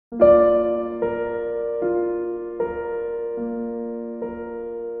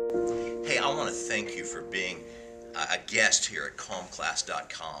thank you for being a guest here at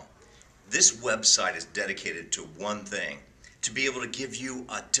calmclass.com. This website is dedicated to one thing: to be able to give you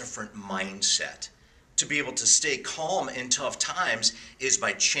a different mindset. To be able to stay calm in tough times is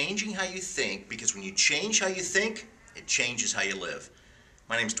by changing how you think, because when you change how you think, it changes how you live.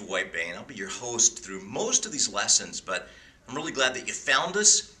 My name's Dwight Bain. I'll be your host through most of these lessons, but I'm really glad that you found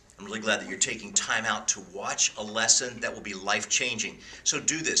us. I'm really glad that you're taking time out to watch a lesson that will be life-changing. So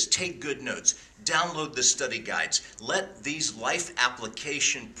do this. Take good notes. Download the study guides. Let these life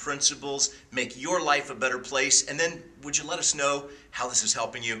application principles make your life a better place. And then would you let us know how this is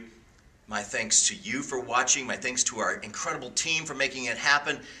helping you? My thanks to you for watching. My thanks to our incredible team for making it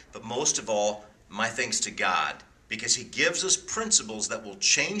happen. But most of all, my thanks to God, because He gives us principles that will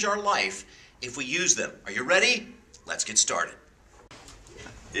change our life if we use them. Are you ready? Let's get started.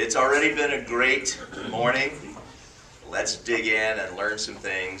 It's already been a great morning. Let's dig in and learn some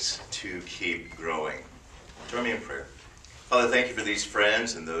things to keep growing. Join me in prayer. Father, thank you for these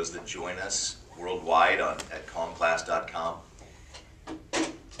friends and those that join us worldwide at calmclass.com.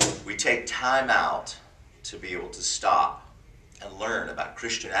 We take time out to be able to stop and learn about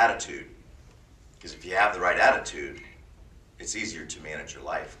Christian attitude. Because if you have the right attitude, it's easier to manage your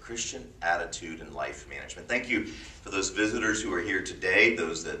life. Christian attitude and life management. Thank you for those visitors who are here today,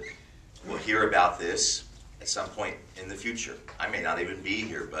 those that will hear about this at some point in the future. I may not even be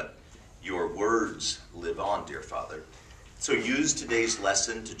here, but your words live on, dear Father. So use today's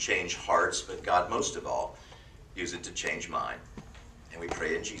lesson to change hearts, but God, most of all, use it to change mine. And we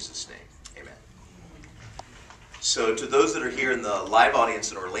pray in Jesus' name. Amen. So to those that are here in the live audience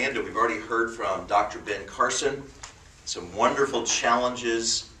in Orlando, we've already heard from Dr. Ben Carson. Some wonderful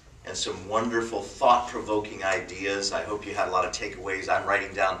challenges and some wonderful thought-provoking ideas. I hope you had a lot of takeaways. I'm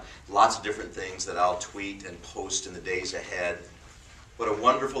writing down lots of different things that I'll tweet and post in the days ahead. What a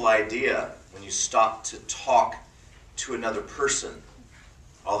wonderful idea when you stop to talk to another person.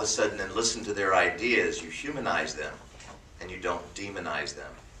 All of a sudden, and listen to their ideas, you humanize them and you don't demonize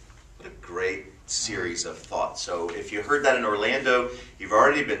them. What a great series of thoughts. So if you heard that in Orlando, you've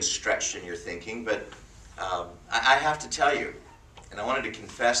already been stretched in your thinking, but I have to tell you, and I wanted to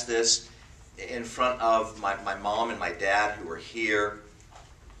confess this in front of my mom and my dad who are here,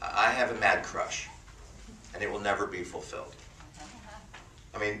 I have a mad crush, and it will never be fulfilled.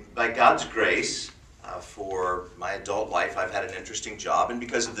 I mean, by God's grace, for my adult life, I've had an interesting job, and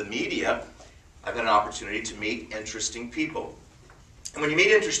because of the media, I've had an opportunity to meet interesting people. And when you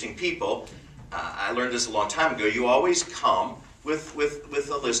meet interesting people, I learned this a long time ago, you always come with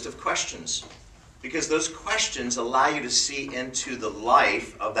a list of questions. Because those questions allow you to see into the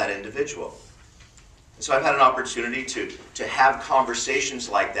life of that individual. And so I've had an opportunity to have conversations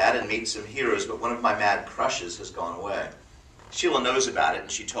like that and meet some heroes, but one of my mad crushes has gone away. Sheila knows about it, and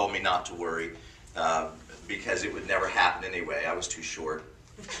she told me not to worry because it would never happen anyway. I was too short.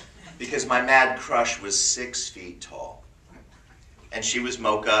 Because my mad crush was 6 feet tall. And she was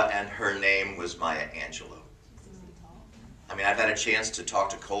Mocha, and her name was Maya Angelou. I mean, I've had a chance to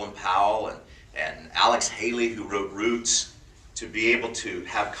talk to Colin Powell and Alex Haley, who wrote Roots, to be able to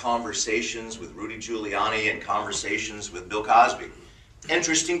have conversations with Rudy Giuliani and conversations with Bill Cosby.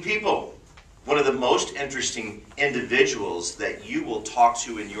 Interesting people. One of the most interesting individuals that you will talk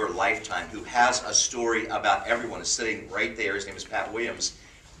to in your lifetime, who has a story about everyone, is sitting right there. His name is Pat Williams.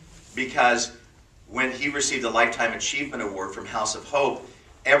 Because when he received the Lifetime Achievement Award from House of Hope,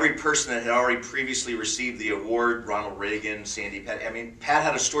 every person that had already previously received the award, Ronald Reagan, Sandy Petty, I mean, Pat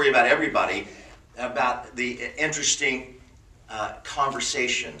had a story about everybody, about the interesting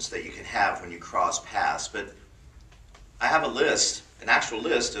conversations that you can have when you cross paths. But I have a list, an actual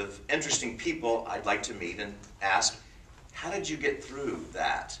list of interesting people I'd like to meet and ask, how did you get through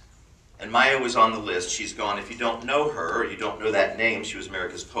that? And Maya was on the list. She's gone. If you don't know her, or you don't know that name, she was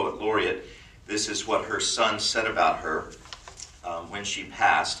America's Poet Laureate. This is what her son said about her when she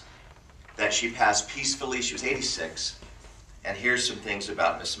passed, that she passed peacefully. She was 86. And here's some things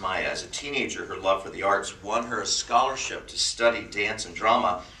about Miss Maya. As a teenager, her love for the arts won her a scholarship to study dance and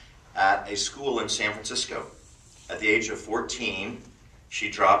drama at a school in San Francisco. At the age of 14, she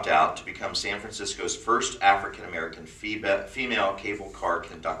dropped out to become San Francisco's first African-American female cable car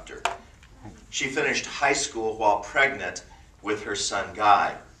conductor. She finished high school while pregnant with her son,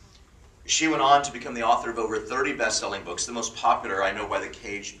 Guy. She went on to become the author of over 30 best-selling books, the most popular, I Know Why the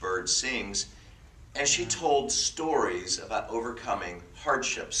Caged Bird Sings. And she told stories about overcoming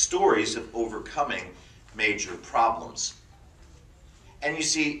hardships, stories of overcoming major problems. And you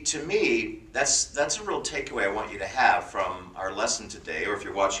see, to me, that's a real takeaway I want you to have from our lesson today, or if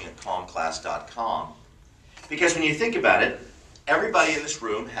you're watching at calmclass.com. Because when you think about it, Everybody in this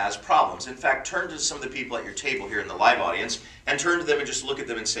room has problems. In fact, turn to some of the people at your table here in the live audience and turn to them and just look at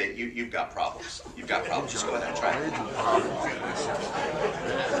them and say, you've got problems. You've got problems. Just go ahead and try it.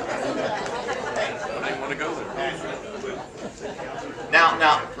 I didn't want to go there.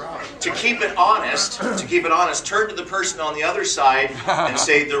 Now, to keep it honest, turn to the person on the other side and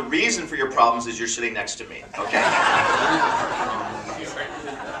say, the reason for your problems is you're sitting next to me. Okay?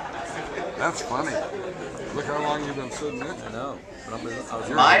 That's funny. Look how long you've been sitting there. I know.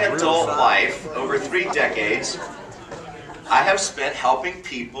 My adult life, over 3 decades, I have spent helping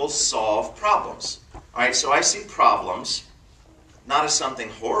people solve problems. All right, so I see problems not as something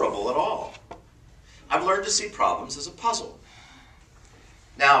horrible at all. I've learned to see problems as a puzzle.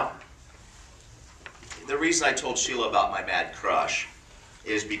 Now, the reason I told Sheila about my mad crush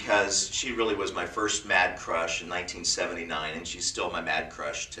is because she really was my first mad crush in 1979, and she's still my mad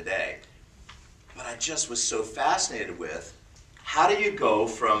crush today. But I just was so fascinated with, how do you go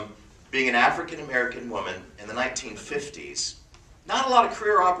from being an African-American woman in the 1950s, not a lot of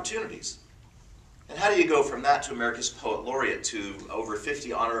career opportunities, and how do you go from that to America's Poet Laureate, to over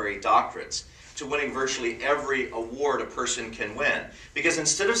 50 honorary doctorates, to winning virtually every award a person can win? Because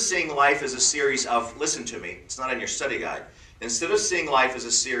instead of seeing life as a series of, listen to me, it's not in your study guide, instead of seeing life as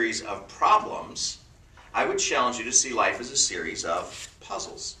a series of problems, I would challenge you to see life as a series of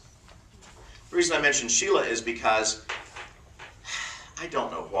puzzles. The reason I mention Sheila is because, I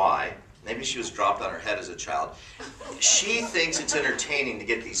don't know why, maybe she was dropped on her head as a child, she thinks it's entertaining to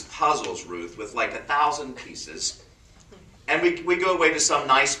get these puzzles, Ruth, with like 1,000 pieces. And we go away to some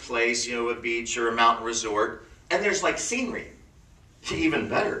nice place, you know, a beach or a mountain resort, and there's like scenery. Even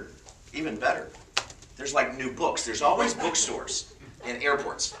better. There's like new books. There's always bookstores in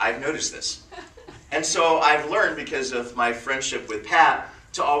airports. I've noticed this. And so I've learned, because of my friendship with Pat,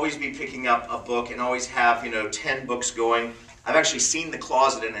 to always be picking up a book and always have, 10 books going. I've actually seen the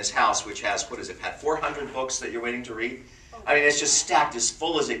closet in his house, which has, what is it, Pat, 400 books that you're waiting to read? I mean, it's just stacked as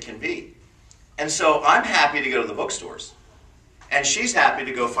full as it can be. And so I'm happy to go to the bookstores. And she's happy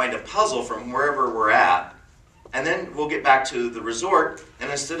to go find a puzzle from wherever we're at. And then we'll get back to the resort,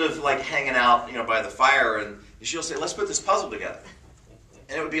 and instead of like hanging out, by the fire, and she'll say, let's put this puzzle together.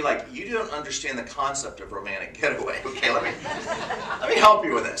 And it would be like, you don't understand the concept of romantic getaway. Okay, let me help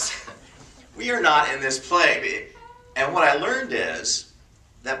you with this. We are not in this play. And what I learned is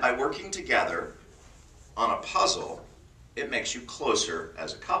that by working together on a puzzle, it makes you closer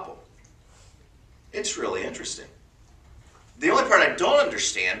as a couple. It's really interesting. The only part I don't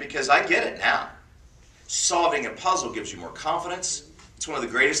understand, because I get it now, solving a puzzle gives you more confidence. It's one of the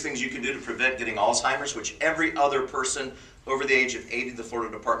greatest things you can do to prevent getting Alzheimer's, which every other person over the age of 80, the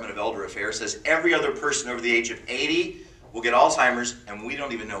Florida Department of Elder Affairs says every other person over the age of 80 will get Alzheimer's, and we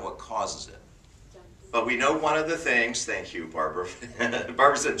don't even know what causes it. But we know one of the things, thank you, Barbara.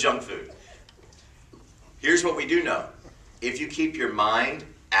 Barbara said junk food. Here's what we do know. If you keep your mind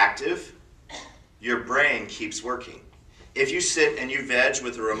active, your brain keeps working. If you sit and you veg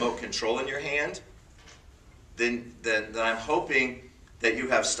with a remote control in your hand, then I'm hoping that you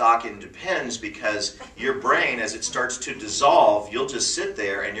have stock in Depends, because your brain, as it starts to dissolve, you'll just sit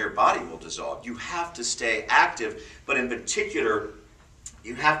there and your body will dissolve. You have to stay active, but in particular,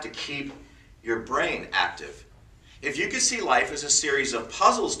 you have to keep your brain active. If you can see life as a series of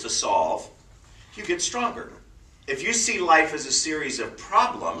puzzles to solve, you get stronger. If you see life as a series of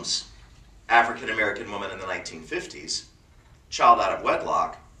problems, African-American woman in the 1950s, child out of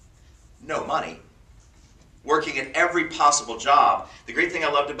wedlock, no money, working at every possible job. The great thing I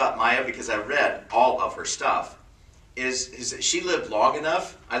loved about Maya, because I read all of her stuff, is that she lived long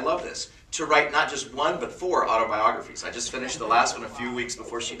enough, I love this, to write not just 1 but 4 autobiographies. I just finished the last one a few weeks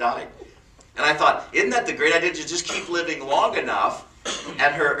before she died. And I thought, isn't that the great idea, to just keep living long enough?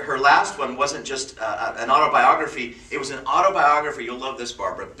 And her last one wasn't just an autobiography, it was an autobiography, you'll love this,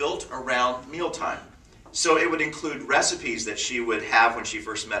 Barbara, built around mealtime. So it would include recipes that she would have when she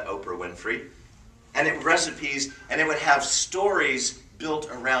first met Oprah Winfrey, and it would have stories built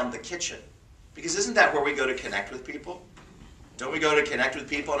around the kitchen. Because isn't that where we go to connect with people? Don't we go to connect with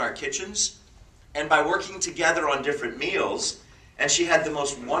people in our kitchens? And by working together on different meals, and she had the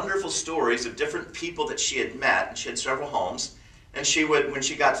most wonderful stories of different people that she had met, and she had several homes, and she would, when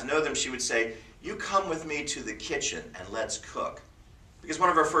she got to know them, she would say, you come with me to the kitchen and let's cook. Because one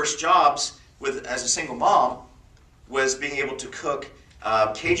of her first jobs as a single mom was being able to cook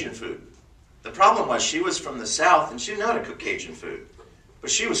Cajun food. The problem was she was from the South and she didn't know how to cook Cajun food. But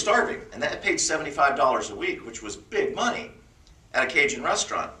she was starving, and that paid $75 a week, which was big money, at a Cajun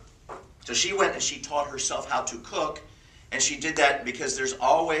restaurant. So she went and she taught herself how to cook, and she did that because there's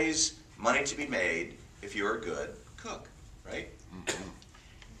always money to be made if you're a good cook, right?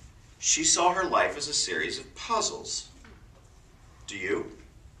 She saw her life as a series of puzzles. Do you?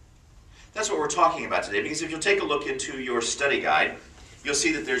 That's what we're talking about today, because if you'll take a look into your study guide, you'll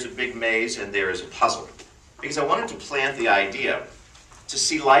see that there's a big maze and there is a puzzle. Because I wanted to plant the idea to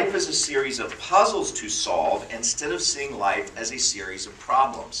see life as a series of puzzles to solve instead of seeing life as a series of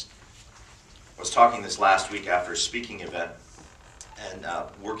problems. I was talking this last week after a speaking event and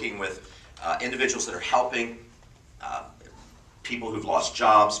working with individuals that are helping people who've lost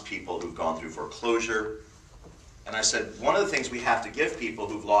jobs, people who've gone through foreclosure. And I said, one of the things we have to give people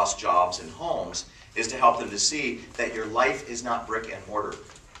who've lost jobs and homes is to help them to see that your life is not brick and mortar.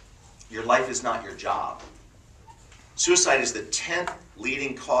 Your life is not your job. Suicide is the 10th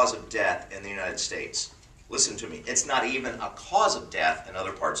leading cause of death in the United States. Listen to me. It's not even a cause of death in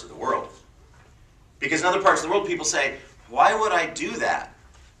other parts of the world. Because in other parts of the world, people say, why would I do that?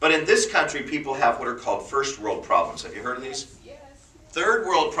 But in this country, people have what are called first world problems. Have you heard of these? Yes. Third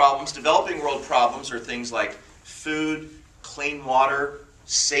world problems, developing world problems are things like food, clean water,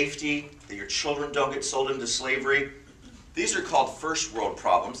 safety, that your children don't get sold into slavery. These are called first world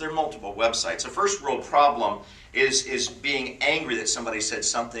problems. There are multiple websites. A first world problem is being angry that somebody said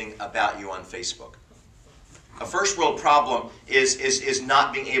something about you on Facebook. A first world problem is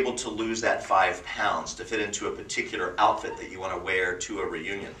not being able to lose that 5 pounds to fit into a particular outfit that you want to wear to a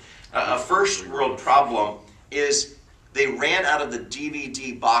reunion. A first world problem is they ran out of the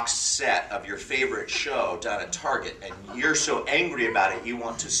DVD box set of your favorite show down at Target, and you're so angry about it you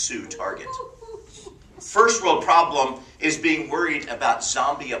want to sue Target. First world problem is being worried about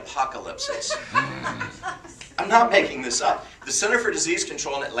zombie apocalypses. I'm not making this up. The Center for Disease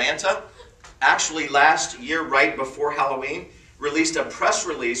Control in Atlanta actually last year, right before Halloween, released a press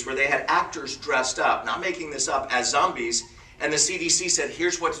release where they had actors dressed up, not making this up, as zombies. And the CDC said,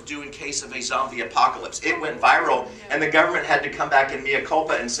 here's what to do in case of a zombie apocalypse. It went viral, and the government had to come back in mea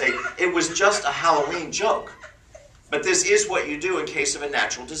culpa and say, it was just a Halloween joke. But this is what you do in case of a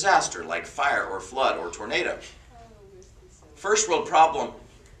natural disaster, like fire or flood or tornado. First world problem,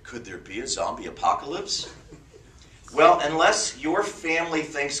 could there be a zombie apocalypse? Well, unless your family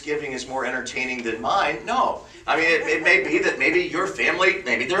Thanksgiving is more entertaining than mine, no. I mean, it may be that maybe your family,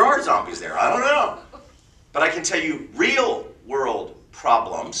 maybe there are zombies there. I don't know. But I can tell you real world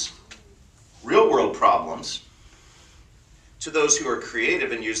problems, to those who are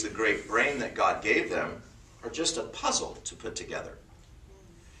creative and use the great brain that God gave them, are just a puzzle to put together.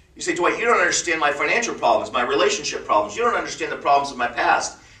 You say, Dwight, you don't understand my financial problems, my relationship problems. You don't understand the problems of my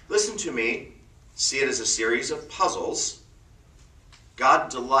past. Listen to me. See it as a series of puzzles. God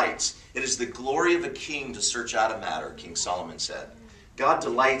delights. It is the glory of a king to search out a matter, King Solomon said. God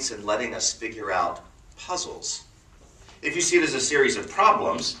delights in letting us figure out puzzles. If you see it as a series of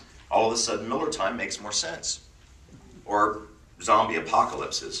problems, all of a sudden Miller Time makes more sense. Or zombie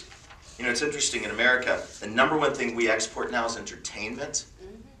apocalypses. You know, it's interesting in America, the number one thing we export now is entertainment.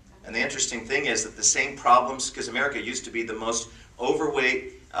 And the interesting thing is that the same problems, because America used to be the most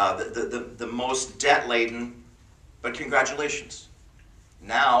overweight, the most debt-laden, but congratulations.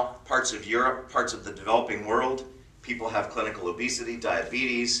 Now, parts of Europe, parts of the developing world, people have clinical obesity,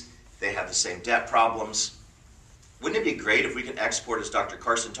 diabetes, they have the same debt problems. Wouldn't it be great if we could export, as Dr.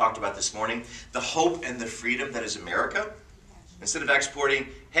 Carson talked about this morning, the hope and the freedom that is America? Instead of exporting,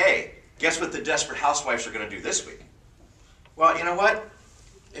 hey, guess what the desperate housewives are going to do this week? Well, you know what?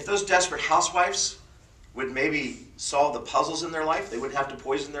 If those desperate housewives would maybe solve the puzzles in their life, they wouldn't have to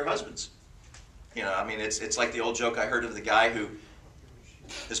poison their husbands. You know, I mean, it's like the old joke I heard of the guy who,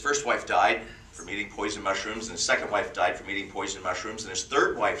 his first wife died from eating poison mushrooms, and his second wife died from eating poison mushrooms, and his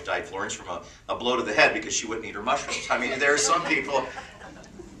third wife died, Florence, from a blow to the head because she wouldn't eat her mushrooms. I mean, there are some people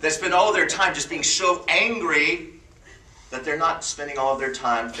that spend all of their time just being so angry that they're not spending all of their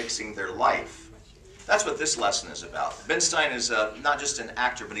time fixing their life. That's what this lesson is about. Ben Stein is not just an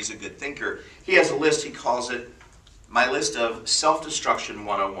actor, but he's a good thinker. He has a list, he calls it My List of Self-Destruction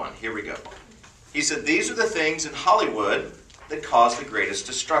 101. Here we go. He said, these are the things in Hollywood that cause the greatest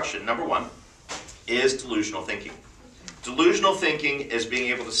destruction. Number one is delusional thinking. Delusional thinking is being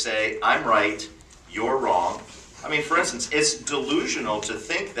able to say, I'm right, you're wrong. I mean, for instance, it's delusional to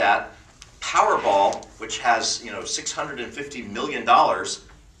think that Powerball, which has, $650 million,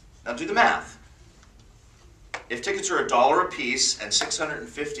 now do the math. If tickets are $1 a piece and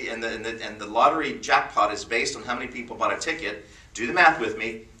 650, and the lottery jackpot is based on how many people bought a ticket, do the math with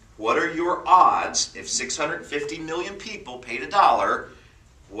me. What are your odds if 650 million people paid $1?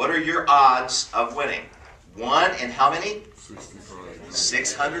 What are your odds of winning? 1 in how many?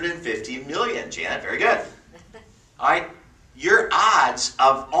 650 million. Janet, very good. All right. Your odds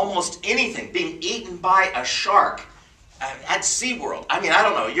of almost anything, being eaten by a shark, at SeaWorld. I mean, I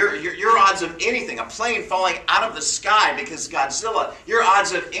don't know. Your odds of anything, a plane falling out of the sky because Godzilla, your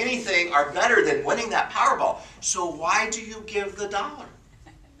odds of anything are better than winning that Powerball. So why do you give the dollar?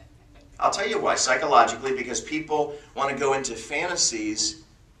 I'll tell you why. Psychologically, because people want to go into fantasies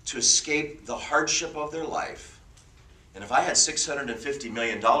to escape the hardship of their life. And if I had $650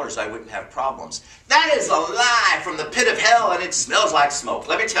 million, I wouldn't have problems. That is a lie from the pit of hell, and it smells like smoke.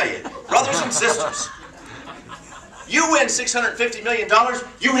 Let me tell you, brothers and sisters, you win $650 million,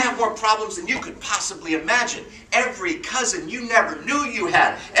 you have more problems than you could possibly imagine. Every cousin you never knew you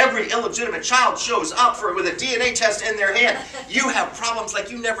had, every illegitimate child shows up with a DNA test in their hand. You have problems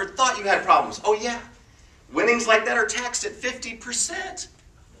like you never thought you had problems. Oh yeah, winnings like that are taxed at 50%.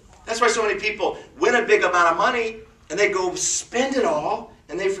 That's why so many people win a big amount of money, and they go spend it all,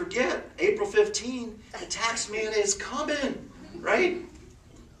 and they forget, April 15, the tax man is coming, right?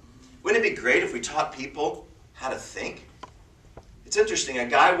 Wouldn't it be great if we taught people how to think? It's interesting, a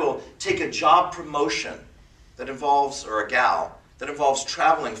guy will take a job promotion that involves, or a gal, that involves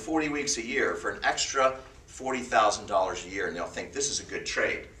traveling 40 weeks a year for an extra $40,000 a year, and they'll think this is a good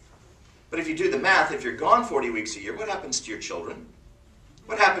trade. But if you do the math, if you're gone 40 weeks a year, what happens to your children?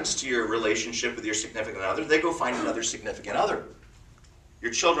 What happens to your relationship with your significant other? They go find another significant other.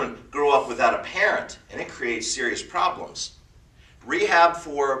 Your children grow up without a parent, and it creates serious problems. Rehab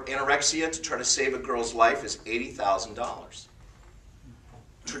for anorexia to try to save a girl's life is $80,000.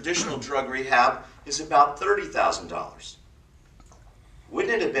 Traditional drug rehab is about $30,000.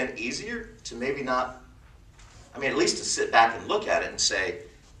 Wouldn't it have been easier to maybe not, I mean, at least to sit back and look at it and say,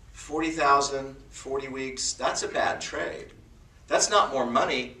 40,000, 40 weeks, that's a bad trade. That's not more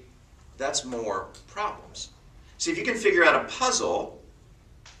money, that's more problems. See, if you can figure out a puzzle,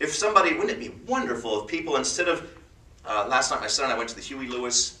 if somebody, wouldn't it be wonderful if people, instead of, last night my son and I went to the Huey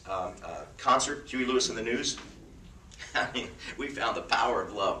Lewis concert, Huey Lewis and the News. I mean, we found the power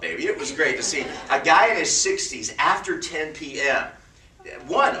of love, baby. It was great to see a guy in his 60s after 10 p.m.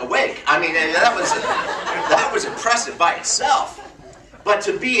 One, awake. I mean, that was impressive by itself. But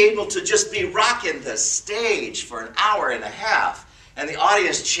to be able to just be rocking the stage for an hour and a half, and the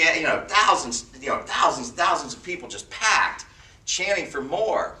audience chant, thousands of people just packed, chanting for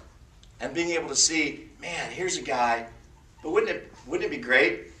more, and being able to see, man, here's a guy. But wouldn't it be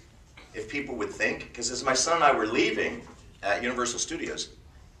great if people would think? Because as my son and I were leaving at Universal Studios,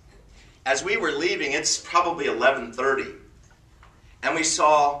 as we were leaving, it's probably 11:30, and we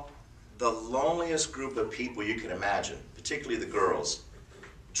saw the loneliest group of people you can imagine, particularly the girls,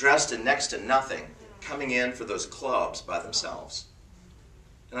 dressed in next to nothing, coming in for those clubs by themselves.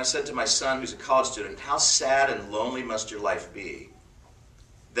 And I said to my son, who's a college student, how sad and lonely must your life be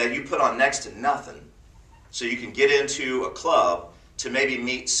that you put on next to nothing so you can get into a club to maybe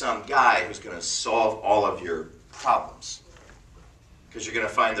meet some guy who's going to solve all of your problems. Because you're going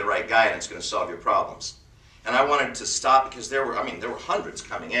to find the right guy and it's going to solve your problems. And I wanted to stop because there were hundreds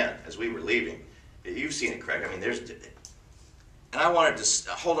coming in as we were leaving. You've seen it, Craig. I mean, and I wanted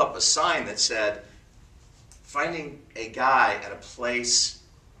to hold up a sign that said, finding a guy at a place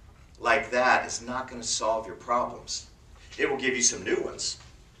like that is not going to solve your problems. It will give you some new ones.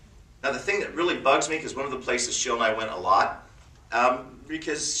 Now, the thing that really bugs me, because one of the places Sheila and I went a lot,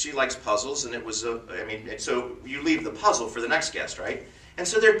 because she likes puzzles, and it was so you leave the puzzle for the next guest, right? And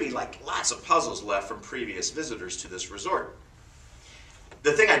so there'd be like lots of puzzles left from previous visitors to this resort.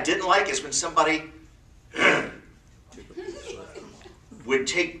 The thing I didn't like is when somebody would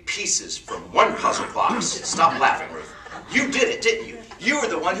take pieces from one puzzle box. Stop laughing, Ruth. You did it, didn't you? You were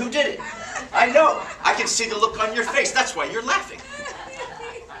the one who did it. I know. I can see the look on your face. That's why you're laughing.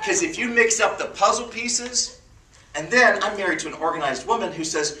 Because if you mix up the puzzle pieces, and then I'm married to an organized woman who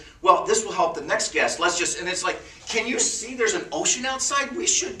says, well, this will help the next guest. And it's like, can you see there's an ocean outside? We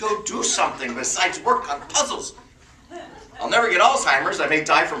should go do something besides work on puzzles. I'll never get Alzheimer's. I may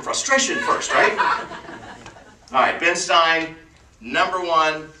die from frustration first, right? All right, Ben Stein, number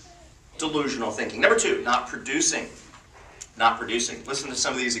one, delusional thinking. Number two, not producing. Not producing. Listen to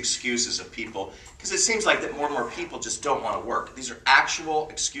some of these excuses of people, because it seems like that more and more people just don't want to work. These are actual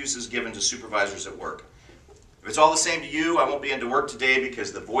excuses given to supervisors at work. If it's all the same to you, I won't be into work today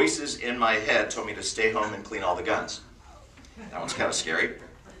because the voices in my head told me to stay home and clean all the guns. That one's kind of scary.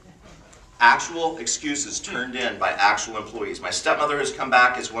 Actual excuses turned in by actual employees. My stepmother has come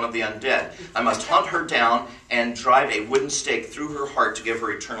back as one of the undead. I must hunt her down and drive a wooden stake through her heart to give her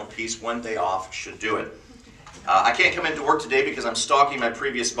eternal peace. One day off should do it. I can't come into work today because I'm stalking my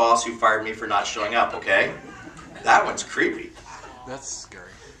previous boss who fired me for not showing up, okay? That one's creepy. That's scary.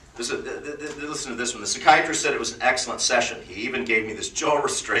 Listen to this one. The psychiatrist said it was an excellent session. He even gave me this jaw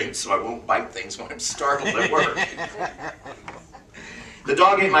restraint so I won't bite things when I'm startled at work. The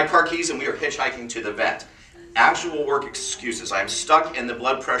dog ate my car keys and we are hitchhiking to the vet. Actual work excuses. I'm stuck in the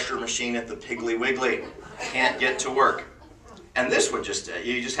blood pressure machine at the Piggly Wiggly. Can't get to work. And this one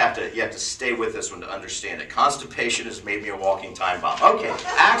you have to stay with this one to understand it. Constipation has made me a walking time bomb. Okay,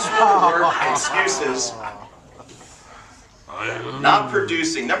 actual work excuses. Not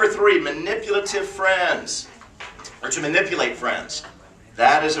producing. Number 3, manipulative friends. Or to manipulate friends.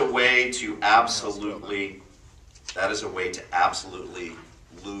 That is a way to absolutely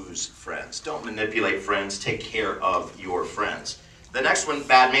lose friends. Don't manipulate friends. Take care of your friends. The next one,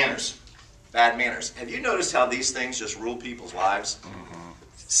 bad manners. Bad manners. Have you noticed how these things just rule people's lives?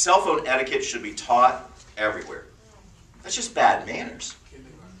 Cell phone etiquette should be taught everywhere. That's just bad manners.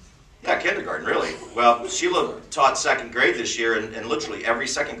 Yeah, kindergarten, really. Well, Sheila taught 2nd grade this year, and literally every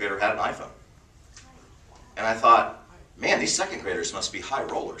 2nd grader had an iPhone. And I thought, man, these 2nd graders must be high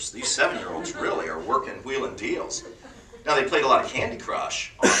rollers. These 7-year-olds really are wheeling deals. Now, they played a lot of Candy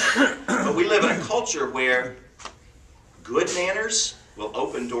Crush, but we live in a culture where good manners will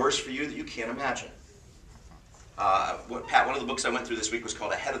open doors for you that you can't imagine. Pat, one of the books I went through this week was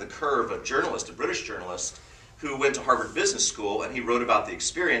called Ahead of the Curve, a British journalist, who went to Harvard Business School, and he wrote about the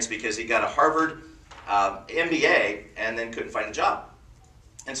experience because he got a Harvard MBA and then couldn't find a job.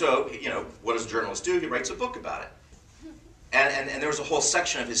 And so, what does a journalist do? He writes a book about it. And there was a whole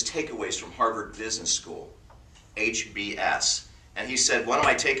section of his takeaways from Harvard Business School, HBS. And he said, one of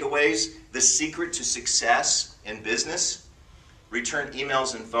my takeaways, the secret to success in business, return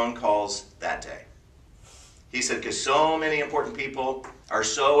emails and phone calls that day. He said, because so many important people are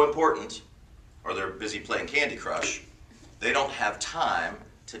so important, or they're busy playing Candy Crush, they don't have time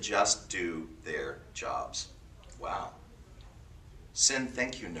to just do their jobs. Wow. Send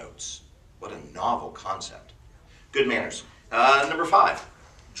thank you notes. What a novel concept. Good manners. Number 5,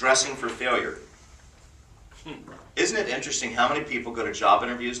 dressing for failure. Isn't it interesting how many people go to job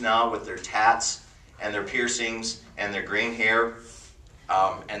interviews now with their tats and their piercings and their green hair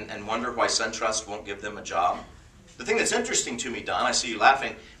and wonder why SunTrust won't give them a job? The thing that's interesting to me, Don, I see you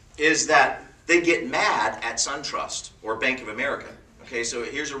laughing, is that they get mad at SunTrust or Bank of America. Okay, so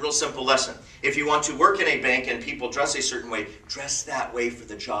here's a real simple lesson. If you want to work in a bank and people dress a certain way, dress that way for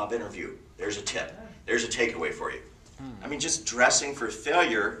the job interview. There's a tip. There's a takeaway for you. I mean, just dressing for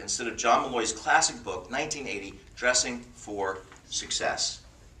failure instead of John Malloy's classic book, 1980, Dressing for Success.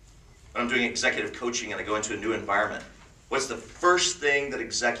 When I'm doing executive coaching and I go into a new environment, what's the first thing that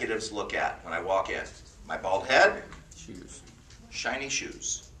executives look at when I walk in? My bald head? Shoes. Shiny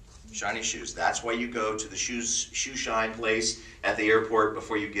shoes. Shiny shoes. That's why you go to the shoe shine place at the airport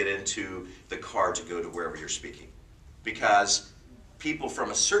before you get into the car to go to wherever you're speaking. Because people from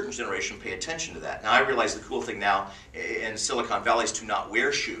a certain generation pay attention to that. Now, I realize the cool thing now in Silicon Valley is to not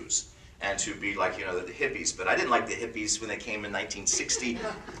wear shoes and to be like, the hippies. But I didn't like the hippies when they came in 1960.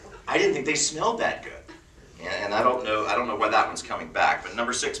 I didn't think they smelled that good. And I don't know why that one's coming back. But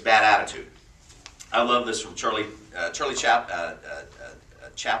number 6, bad attitude. I love this from Charlie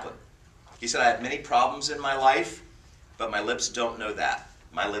Chaplin. He said, I have many problems in my life, but my lips don't know that.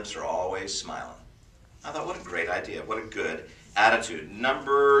 My lips are always smiling. I thought, what a great idea. What a good attitude.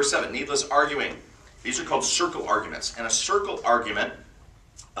 Number 7, needless arguing. These are called circle arguments. And a circle argument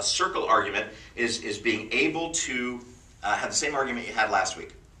is being able to have the same argument you had last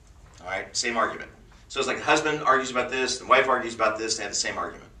week. All right, same argument. So it's like the husband argues about this, the wife argues about this, they have the same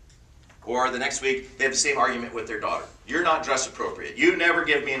argument. Or the next week, they have the same argument with their daughter. You're not dress appropriate. You never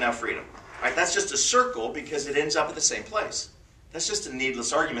give me enough freedom. All right, that's just a circle because it ends up at the same place. That's just a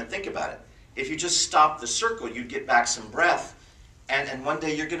needless argument. Think about it. If you just stop the circle, you'd get back some breath. And one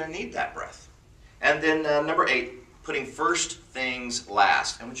day you're going to need that breath. And then number 8, putting first things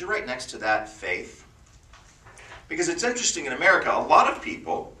last. And would you write next to that faith? Because it's interesting in America, a lot of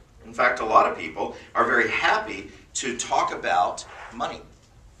people, in fact, a lot of people are very happy to talk about money.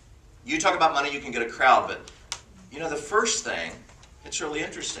 You talk about money, you can get a crowd, but the first thing, it's really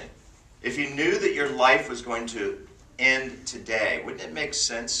interesting. If you knew that your life was going to end today, wouldn't it make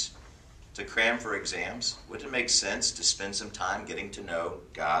sense to cram for exams? Wouldn't it make sense to spend some time getting to know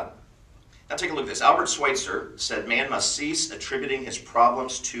God? Now take a look at this. Albert Schweitzer said, man must cease attributing his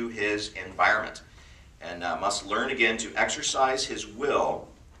problems to his environment and must learn again to exercise his will,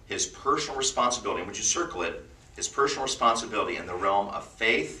 his personal responsibility, and would you circle it, his personal responsibility in the realm of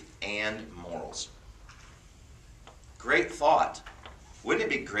faith and morals. Great thought. Wouldn't it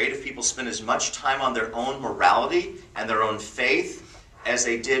be great if people spent as much time on their own morality and their own faith as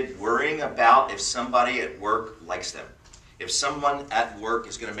they did worrying about if somebody at work likes them, if someone at work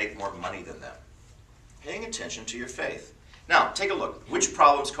is going to make more money than them? Paying attention to your faith. Now, take a look. Which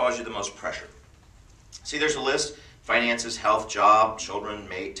problems cause you the most pressure? See, there's a list. Finances, health, job, children,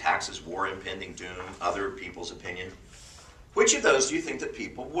 mate, taxes, war, impending doom, other people's opinion. Which of those do you think that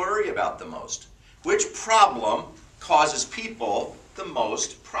people worry about the most? Which problem causes people the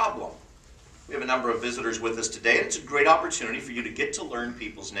most problem? We have a number of visitors with us today, and it's a great opportunity for you to get to learn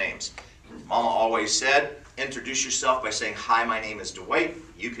people's names. Mama always said, introduce yourself by saying, hi, my name is Dwight.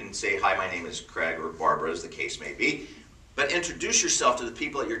 You can say, hi, my name is Craig or Barbara, as the case may be. But introduce yourself to the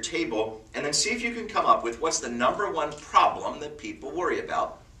people at your table, and then see if you can come up with what's the number one problem that people worry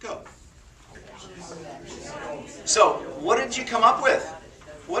about. Go. So, what did you come up with?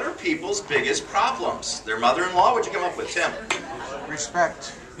 What are people's biggest problems? Their mother-in-law? What'd you come up with, Tim?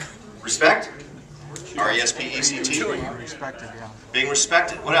 Respect. Respect? R-E-S-P-E-C-T? Being respected, yeah. Being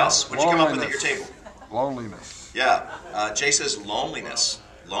respected. What else? What'd you come up with at your table? Loneliness. Yeah. Jay says loneliness.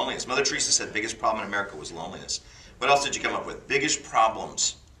 Loneliness. Mother Teresa said biggest problem in America was loneliness. What else did you come up with? Biggest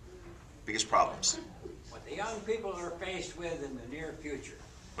problems. Biggest problems. What the young people are faced with in the near future.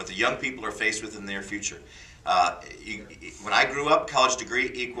 What the young people are faced with in the near future. When I grew up, college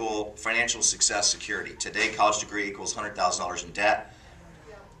degree equal financial success security. Today, college degree equals $100,000 in debt.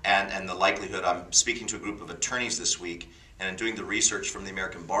 And the likelihood, I'm speaking to a group of attorneys this week, and in doing the research from the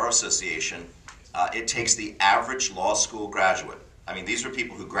American Bar Association, it takes the average law school graduate. I mean, these are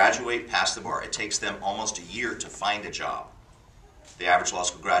people who graduate past the bar. It takes them almost a year to find a job. The average law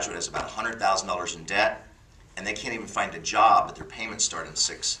school graduate has about $100,000 in debt, and they can't even find a job, but their payments start in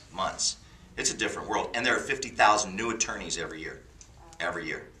 6 months. It's a different world. And there are 50,000 new attorneys every year. Every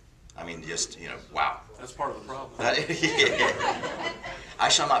year. I mean, just, wow. That's part of the problem. Yeah. I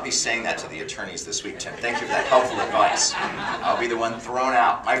shall not be saying that to the attorneys this week, Tim. Thank you for that helpful advice. I'll be the one thrown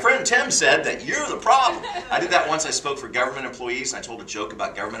out. My friend Tim said that you're the problem. I did that once. I spoke for government employees, and I told a joke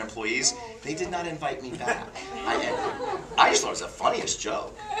about government employees. They did not invite me back. I just thought it was the funniest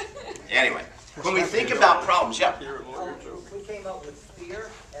joke. Anyway, when we think about problems, yeah. We came up with FEAR,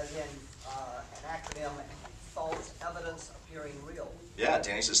 as in an acronym, false evidence appearing real. Yeah,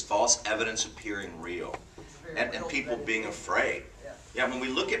 Danny says false evidence appearing real. And people being afraid. Yeah, when we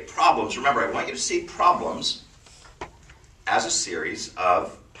look at problems, remember, I want you to see problems as a series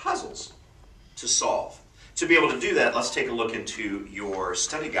of puzzles to solve. To be able to do that, let's take a look into your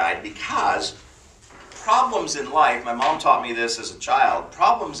study guide, because problems in life, my mom taught me this as a child,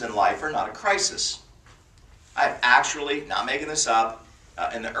 problems in life are not a crisis. I've actually, not making this up,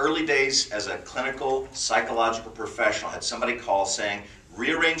 in the early days as a clinical psychological professional, had somebody call saying,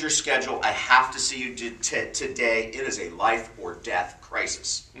 rearrange your schedule, I have to see you today. It is a life or death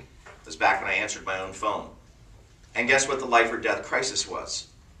crisis. It was back when I answered my own phone. And guess what the life or death crisis was?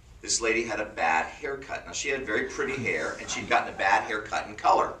 This lady had a bad haircut. Now, she had very pretty hair, and she'd gotten a bad haircut in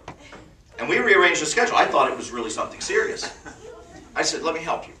color. And we rearranged the schedule. I thought it was really something serious. I said, let me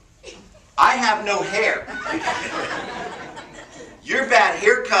help you. I have no hair. Your bad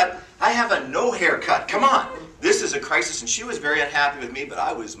haircut, I have a no haircut. Come on. This is a crisis. And she was very unhappy with me, but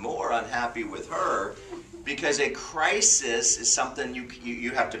I was more unhappy with her, because a crisis is something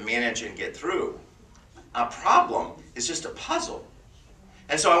you have to manage and get through. A problem is just a puzzle.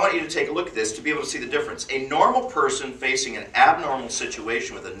 And so I want you to take a look at this to be able to see the difference. A normal person facing an abnormal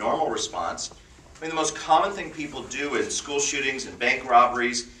situation with a normal response. I mean, the most common thing people do in school shootings and bank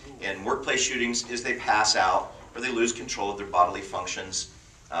robberies and workplace shootings is they pass out, or they lose control of their bodily functions,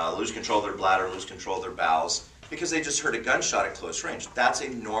 lose control of their bladder, lose control of their bowels, because they just heard a gunshot at close range. That's a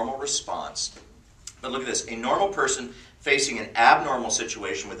normal response. But look at this. A normal person facing an abnormal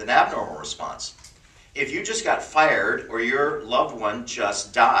situation with an abnormal response. If you just got fired, or your loved one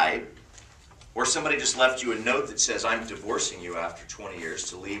just died, or somebody just left you a note that says, I'm divorcing you after 20 years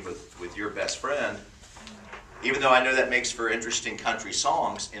to leave with your best friend, even though I know that makes for interesting country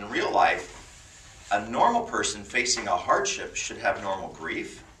songs, in real life, a normal person facing a hardship should have normal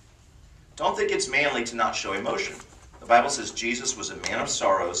grief. Don't think it's manly to not show emotion. The Bible says Jesus was a man of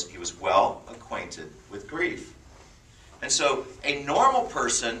sorrows. He was well acquainted with grief. And so a normal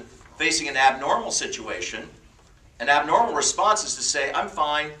person facing an abnormal situation, an abnormal response is to say, I'm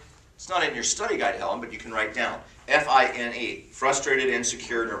fine. It's not in your study guide, Helen, but you can write down. F-I-N-E. Frustrated,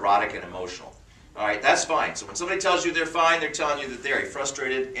 insecure, neurotic, and emotional. All right, that's fine. So when somebody tells you they're fine, they're telling you that they're a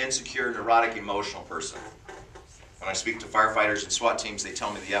frustrated, insecure, neurotic, emotional person. When I speak to firefighters and SWAT teams, they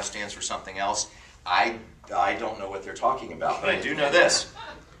tell me the F stands for something else. I don't know what they're talking about, but I do know this.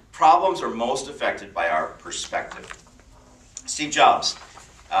 Problems are most affected by our perspective. Steve Jobs,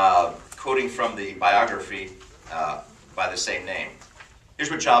 quoting from the biography by the same name. Here's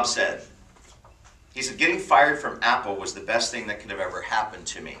what Jobs said. He said, getting fired from Apple was the best thing that could have ever happened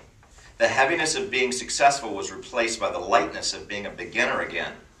to me. The heaviness of being successful was replaced by the lightness of being a beginner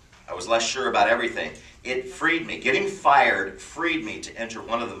again. I was less sure about everything. It freed me. Getting fired freed me to enter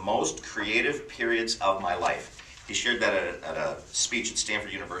one of the most creative periods of my life. He shared that at a speech at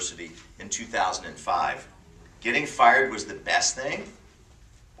Stanford University in 2005. Getting fired was the best thing?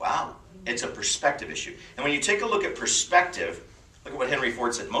 Wow. It's a perspective issue. And when you take a look at perspective, look at what Henry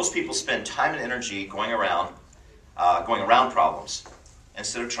Ford said. Most people spend time and energy going around problems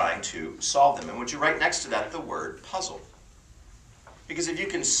instead of trying to solve them. And would you write next to that the word puzzle? Because if you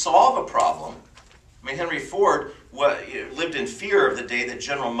can solve a problem, I mean, Henry Ford lived in fear of the day that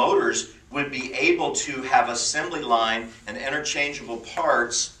General Motors would be able to have assembly line and interchangeable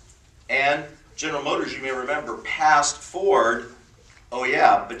parts, and General Motors, you may remember, passed Ford. Oh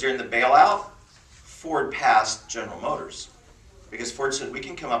yeah, but during the bailout, Ford passed General Motors. Because Ford said, we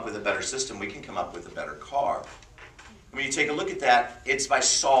can come up with a better system, we can come up with a better car. When you take a look at that, it's by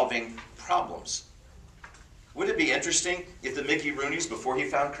solving problems. Wouldn't it be interesting if the Mickey Rooneys, before he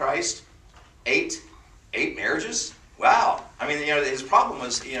found Christ, eight marriages? Wow. I mean, his problem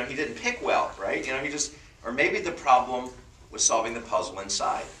was, he didn't pick well, right? Or maybe the problem was solving the puzzle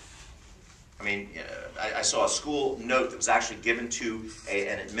inside. I mean, I saw a school note that was actually given to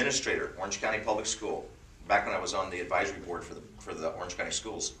an administrator, Orange County Public School, back when I was on the advisory board for the Orange County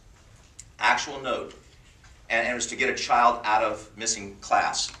schools. Actual note. And it was to get a child out of missing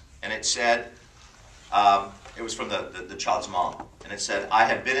class. And it said, it was from the child's mom. And it said, I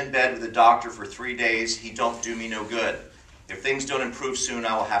have been in bed with the doctor for 3 days. He don't do me no good. If things don't improve soon,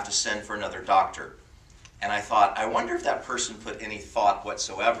 I will have to send for another doctor. And I thought, I wonder if that person put any thought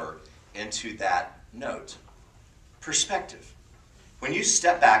whatsoever into that note. Perspective. When you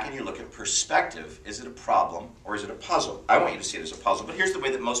step back and you look at perspective, is it a problem or is it a puzzle? I want you to see it as a puzzle, but here's the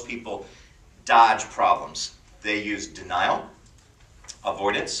way that most people dodge problems. They use denial,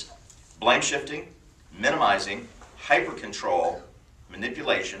 avoidance, blame shifting, minimizing, hyper-control,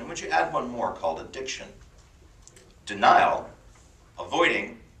 manipulation, and would you add one more called addiction? Denial,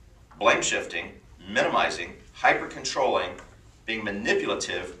 avoiding, blame shifting, minimizing, hyper-controlling, being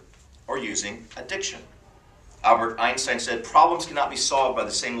manipulative, or using addiction. Albert Einstein said, problems cannot be solved by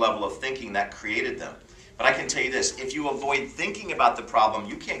the same level of thinking that created them. But I can tell you this, if you avoid thinking about the problem,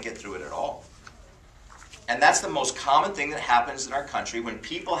 you can't get through it at all. And that's the most common thing that happens in our country. When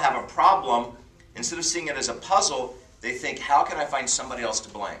people have a problem, instead of seeing it as a puzzle, they think, how can I find somebody else to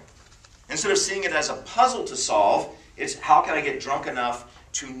blame? Instead of seeing it as a puzzle to solve, it's how can I get drunk enough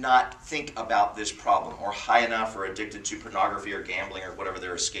to not think about this problem, or high enough or addicted to pornography or gambling or whatever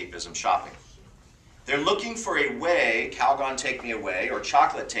their escapism, shopping. They're looking for a way, Calgon take me away, or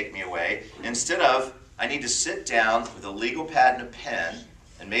chocolate take me away, instead of, I need to sit down with a legal pad and a pen,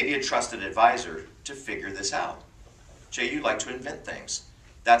 and maybe a trusted advisor to figure this out. Jay, you like to invent things.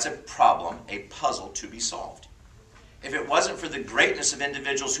 That's a problem, a puzzle to be solved. If it wasn't for the greatness of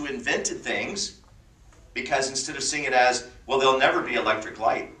individuals who invented things, because instead of seeing it as, well, there'll never be electric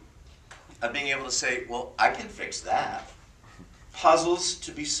light, of being able to say, well, I can fix that. Puzzles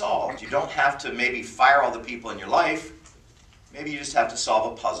to be solved. You don't have to maybe fire all the people in your life. Maybe you just have to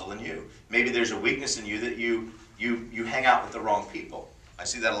solve a puzzle in you. Maybe there's a weakness in you that you hang out with the wrong people. I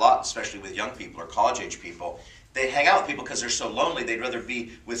see that a lot, especially with young people or college-age people. They hang out with people because they're so lonely. They'd rather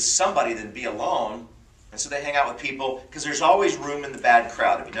be with somebody than be alone. And so they hang out with people because there's always room in the bad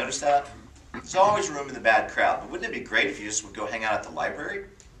crowd. Have you noticed that? There's always room in the bad crowd. But wouldn't it be great if you just would go hang out at the library?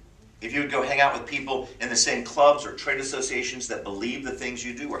 If you would go hang out with people in the same clubs or trade associations that believe the things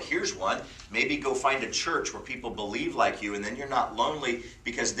you do, or here's one, maybe go find a church where people believe like you, and then you're not lonely,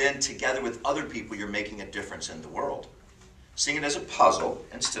 because then together with other people you're making a difference in the world. Seeing it as a puzzle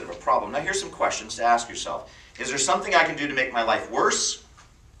instead of a problem. Now here's some questions to ask yourself. Is there something I can do to make my life worse?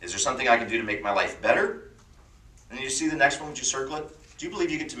 Is there something I can do to make my life better? And you see the next one, would you circle it? Do you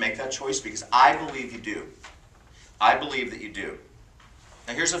believe you get to make that choice? Because I believe you do. I believe that you do.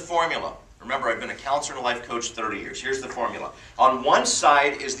 Now here's a formula. Remember, I've been a counselor and a life coach 30 years. Here's the formula. On one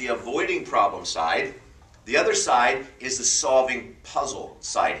side is the avoiding problem side. The other side is the solving puzzle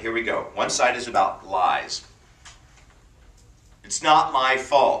side. Here we go. One side is about lies. It's not my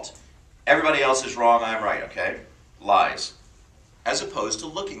fault. Everybody else is wrong, I'm right, okay? Lies. As opposed to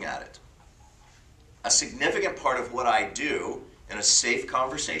looking at it. A significant part of what I do in a safe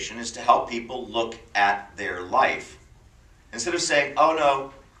conversation is to help people look at their life. Instead of saying, oh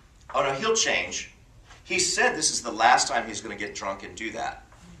no, he'll change. He said this is the last time he's going to get drunk and do that.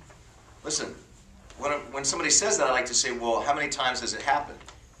 Listen, when somebody says that, I like to say, well, how many times has it happened?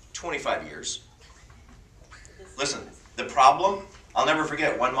 25 years. Listen, the problem I'll never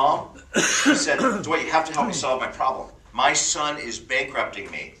forget one mom, she said, Dwight, you have to help me solve my problem. My son is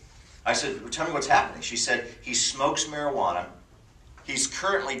bankrupting me. I said, well, tell me what's happening. She said, he smokes marijuana. He's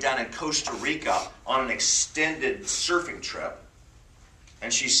currently down in Costa Rica on an extended surfing trip.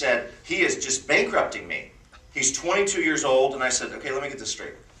 And she said, he is just bankrupting me. He's 22 years old. And I said, okay, let me get this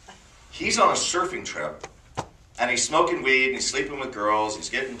straight. He's on a surfing trip, and he's smoking weed, and he's sleeping with girls, he's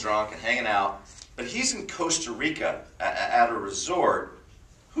getting drunk and hanging out. But he's in Costa Rica at a resort.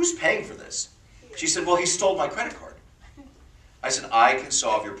 Who's paying for this? She said, well, he stole my credit card. I said, I can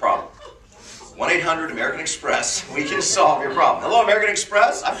solve your problem. 1-800-American Express, we can solve your problem. Hello, American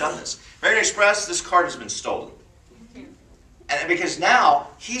Express? I've done this. American Express, this card has been stolen. And because now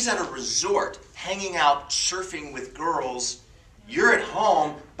he's at a resort, hanging out, surfing with girls. You're at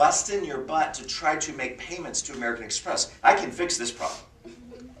home, busting your butt to try to make payments to American Express. I can fix this problem.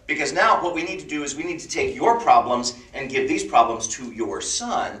 Because now what we need to do is we need to take your problems and give these problems to your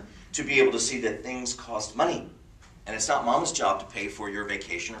son to be able to see that things cost money. And it's not mama's job to pay for your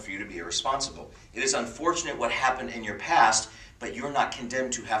vacation or for you to be irresponsible. It is unfortunate what happened in your past, but you're not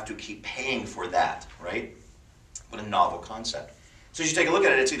condemned to have to keep paying for that, right? What a novel concept. So as you take a look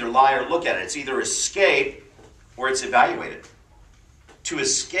at it, it's either lie or look at it. It's either escape or it's evaluate it. To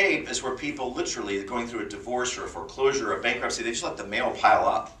escape is where people literally, going through a divorce or a foreclosure or a bankruptcy, they just let the mail pile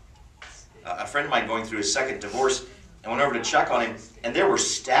up. A friend of mine going through his second divorce, and went over to check on him, and there were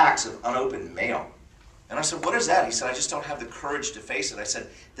stacks of unopened mail. And I said, what is that? He said, I just don't have the courage to face it. I said,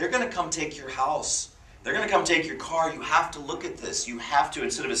 they're going to come take your house. They're going to come take your car. You have to look at this. You have to,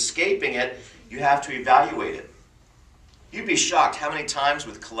 instead of escaping it, you have to evaluate it. You'd be shocked how many times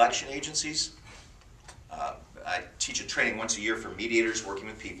with collection agencies, I teach a training once a year for mediators working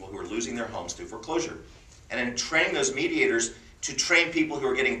with people who are losing their homes through foreclosure. And in training those mediators to train people who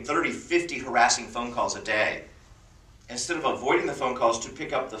are getting 30, 50 harassing phone calls a day, instead of avoiding the phone calls, to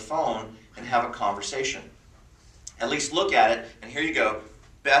pick up the phone and have a conversation. At least look at it, and here you go.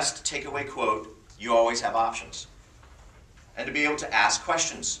 Best takeaway quote, you always have options. And to be able to ask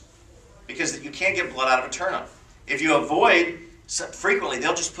questions. Because you can't get blood out of a turnip. If you avoid, frequently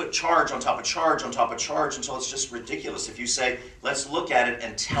they'll just put charge on top of charge on top of charge until it's just ridiculous. If you say, let's look at it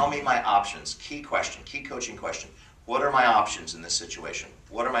and tell me my options. Key question, key coaching question. What are my options in this situation?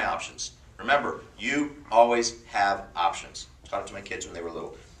 What are my options? Remember, you always have options. I taught it to my kids when they were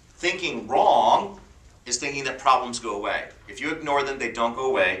little. Thinking wrong is thinking that problems go away. If you ignore them, they don't go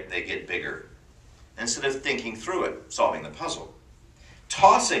away, they get bigger. Instead of thinking through it, solving the puzzle.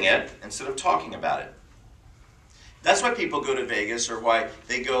 Tossing it instead of talking about it. That's why people go to Vegas, or why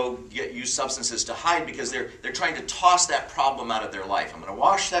they go use substances to hide, because they're trying to toss that problem out of their life. I'm going to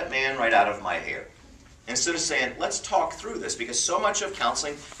wash that man right out of my hair. Instead of saying, let's talk through this, because so much of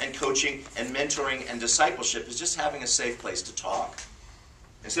counseling and coaching and mentoring and discipleship is just having a safe place to talk.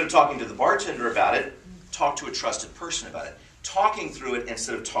 Instead of talking to the bartender about it, talk to a trusted person about it. Talking through it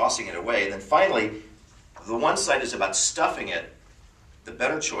instead of tossing it away. And then finally, the one side is about stuffing it. The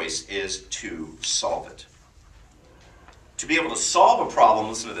better choice is to solve it. To be able to solve a problem,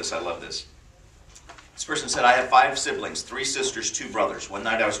 listen to this, I love this. This person said, I have 5 siblings, 3 sisters, 2 brothers. One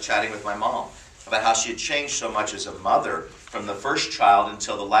night I was chatting with my mom about how she had changed so much as a mother from the first child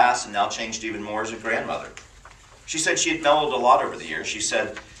until the last, and now changed even more as a grandmother. She said she had mellowed a lot over the years. She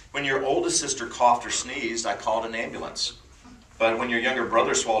said, when your oldest sister coughed or sneezed, I called an ambulance. But when your younger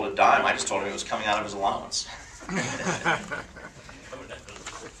brother swallowed a dime, I just told him it was coming out of his allowance.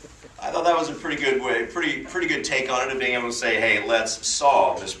 I thought that was a pretty good way, pretty good take on it, of being able to say, hey, let's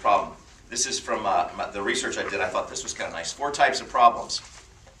solve this problem. This is from the research I did. I thought this was kind of nice. 4 types of problems.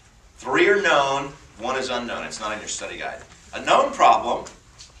 3 are known, 1 is unknown. It's not in your study guide. A known problem,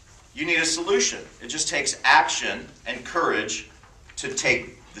 you need a solution. It just takes action and courage to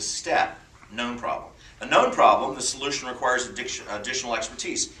take the step. Known problem. A known problem, the solution requires additional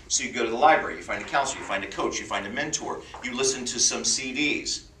expertise. So you go to the library, you find a counselor, you find a coach, you find a mentor, you listen to some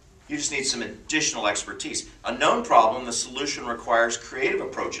CDs. You just need some additional expertise. A known problem, the solution requires creative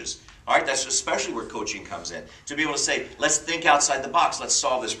approaches. All right, that's especially where coaching comes in. To be able to say, let's think outside the box, let's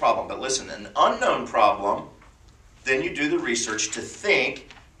solve this problem. But listen, an unknown problem, then you do the research to think,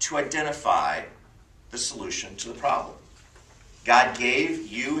 to identify the solution to the problem. God gave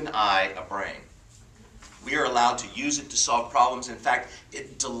you and I a brain. We are allowed to use it to solve problems. In fact,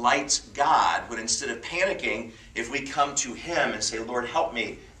 it delights God when, instead of panicking, if we come to Him and say, Lord, help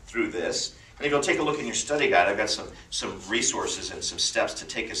me through this. And if you'll take a look in your study guide, I've got some resources and some steps to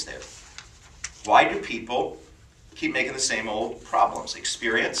take us there. Why do people keep making the same old problems?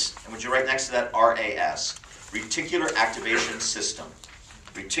 Experience, and would you write next to that RAS, Reticular Activation System.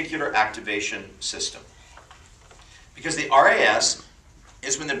 Reticular Activation System. Because the RAS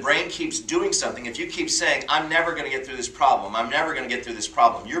is when the brain keeps doing something. If you keep saying, I'm never going to get through this problem, I'm never going to get through this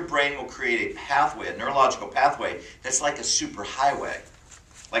problem, your brain will create a pathway, a neurological pathway that's like a super highway.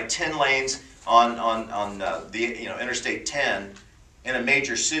 Like 10 lanes on the Interstate 10 in a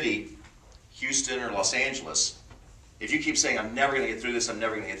major city, Houston or Los Angeles. If you keep saying, I'm never going to get through this, I'm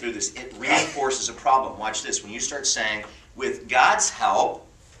never going to get through this, it reinforces a problem. Watch this. When you start saying, with God's help,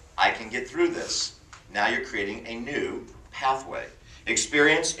 I can get through this. Now you're creating a new pathway.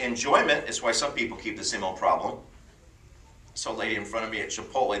 Experience enjoyment is why some people keep the same old problem. I saw a lady in front of me at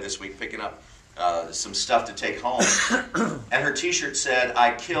Chipotle this week picking up some stuff to take home. And her t-shirt said,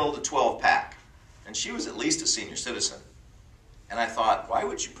 I killed a 12-pack. And she was at least a senior citizen. And I thought, why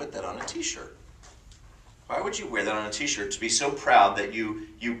would you put that on a t-shirt? Why would you wear that on a t-shirt to be so proud that you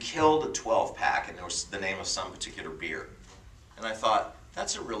killed a 12-pack and there was the name of some particular beer? And I thought,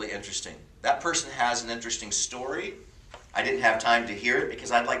 that's a really interesting. That person has an interesting story. I didn't have time to hear it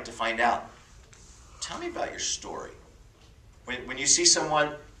because I'd like to find out. Tell me about your story. When you see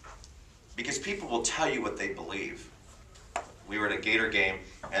someone, because people will tell you what they believe. We were at a Gator game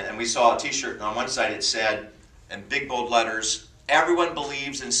and we saw a t-shirt and on one side it said, in big bold letters, everyone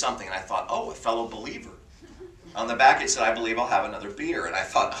believes in something. And I thought, oh, a fellow believer. On the back it said, I believe I'll have another beer. And I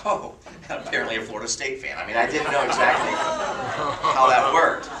thought, oh, apparently a Florida State fan. I mean, I didn't know exactly how that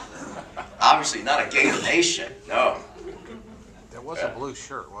worked. Obviously not a Gator Nation, no. That was a blue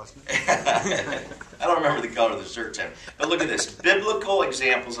shirt, wasn't it? I don't remember the color of the shirt, Tim. But look at this. Biblical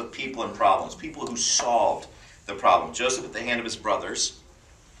examples of people and problems. People who solved the problem. Joseph at the hand of his brothers.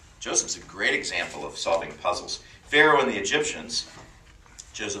 Joseph's a great example of solving puzzles. Pharaoh and the Egyptians.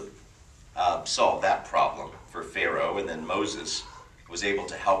 Joseph solved that problem for Pharaoh, and then Moses was able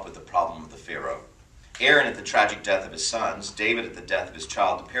to help with the problem of the Pharaoh. Aaron at the tragic death of his sons, David at the death of his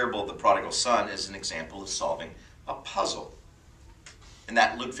child. The parable of the prodigal son is an example of solving a puzzle. In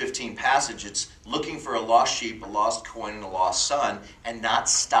that Luke 15 passage, it's looking for a lost sheep, a lost coin, and a lost son, and not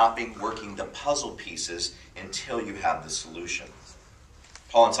stopping working the puzzle pieces until you have the solution.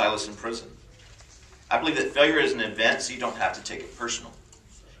 Paul and Silas in prison. I believe that failure is an event, so you don't have to take it personal.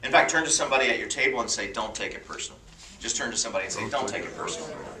 In fact, turn to somebody at your table and say, don't take it personal. Just turn to somebody and say, don't take it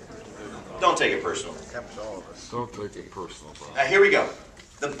personal. Don't take it personal. Don't take it personal, bro. Now, here we go.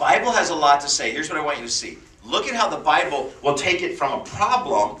 The Bible has a lot to say. Here's what I want you to see. Look at how the Bible will take it from a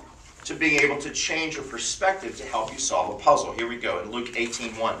problem to being able to change your perspective to help you solve a puzzle. Here we go in Luke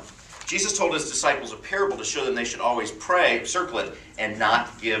 18:1. Jesus told his disciples a parable to show them they should always pray, circle it, and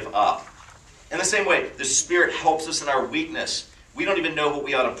not give up. In the same way, the Spirit helps us in our weakness. We don't even know what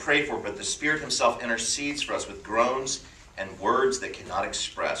we ought to pray for, but the Spirit himself intercedes for us with groans and words that cannot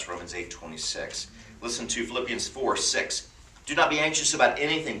express. Romans 8:26. Listen to Philippians 4:6. Do not be anxious about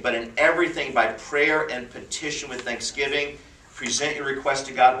anything, but in everything by prayer and petition with thanksgiving, present your request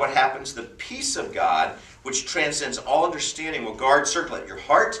to God. What happens? The peace of God, which transcends all understanding, will guard, circle it, your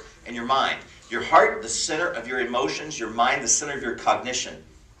heart and your mind. Your heart, the center of your emotions, your mind, the center of your cognition.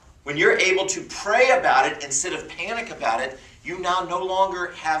 When you're able to pray about it instead of panic about it, you now no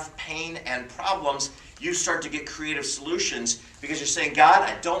longer have pain and problems. You start to get creative solutions because you're saying, God,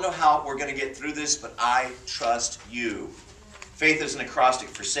 I don't know how we're going to get through this, but I trust you. Faith is an acrostic.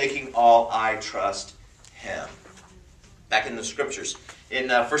 Forsaking all, I trust him. Back in the scriptures. In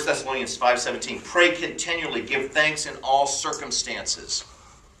 1 Thessalonians 5:17, pray continually, give thanks in all circumstances.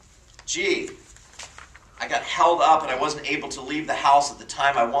 Gee, I got held up and I wasn't able to leave the house at the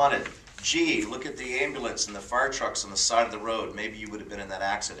time I wanted. Gee, look at the ambulance and the fire trucks on the side of the road. Maybe you would have been in that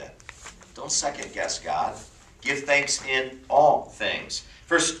accident. Don't second guess God. Give thanks in all things.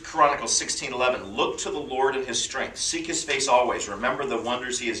 1 Chronicles 16:11, look to the Lord in his strength. Seek his face always. Remember the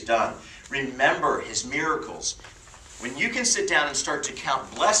wonders he has done. Remember his miracles. When you can sit down and start to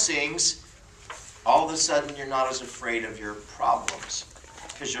count blessings, all of a sudden you're not as afraid of your problems.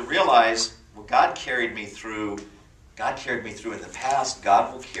 Because you realize, well, God carried me through in the past.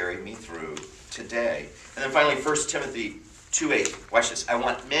 God will carry me through today. And then finally, 1 Timothy 2:8. Watch this. I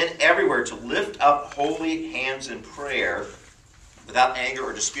want men everywhere to lift up holy hands in prayer without anger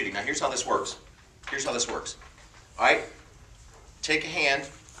or disputing. Now, here's how this works. All right? Take a hand,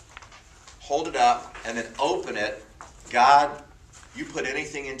 hold it up, and then open it. God, you put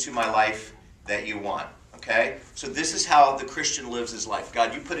anything into my life that you want. Okay? So this is how the Christian lives his life.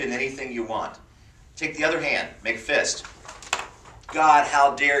 God, you put in anything you want. Take the other hand, make a fist. God,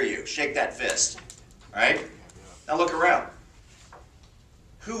 how dare you? Shake that fist. All right? Now look around.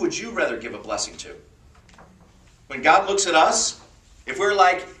 Who would you rather give a blessing to? When God looks at us, if we're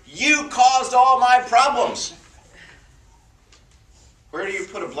like, you caused all my problems, where do you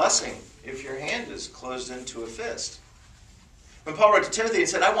put a blessing if your hand is closed into a fist? When Paul wrote to Timothy and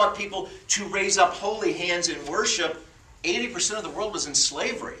said, I want people to raise up holy hands in worship, 80% of the world was in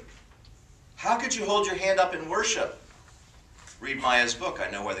slavery. How could you hold your hand up in worship? Read Maya's book, I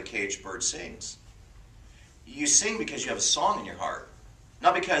Know Why the Caged Bird Sings. You sing because you have a song in your heart,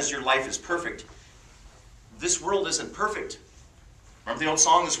 not because your life is perfect. This world isn't perfect. Remember the old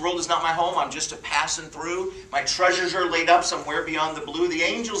song, this world is not my home, I'm just a passing through. My treasures are laid up somewhere beyond the blue. The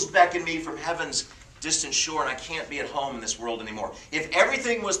angels beckon me from heaven's distant shore, and I can't be at home in this world anymore. If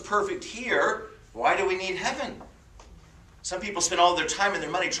everything was perfect here, why do we need heaven? Some people spend all their time and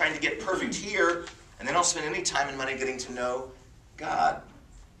their money trying to get perfect here, and they don't spend any time and money getting to know God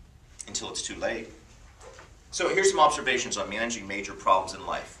until it's too late. So here's some observations on managing major problems in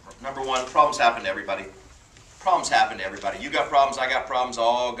life. Number one, problems happen to everybody. Problems happen to everybody. You got problems, I got problems,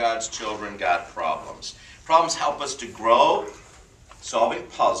 all God's children got problems. Problems help us to grow. Solving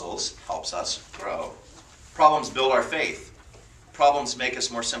puzzles helps us grow. Problems build our faith. Problems make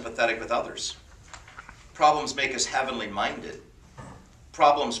us more sympathetic with others. Problems make us heavenly minded.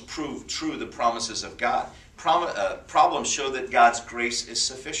 Problems prove true the promises of God. Problems show that God's grace is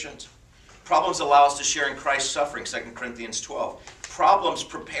sufficient. Problems allow us to share in Christ's suffering, 2 Corinthians 12. Problems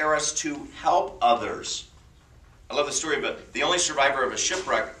prepare us to help others. I love the story of the only survivor of a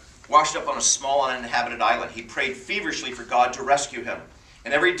shipwreck washed up on a small uninhabited island. He prayed feverishly for God to rescue him.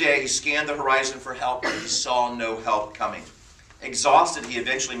 And every day he scanned the horizon for help, but he saw no help coming. Exhausted, he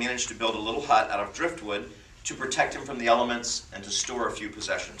eventually managed to build a little hut out of driftwood to protect him from the elements and to store a few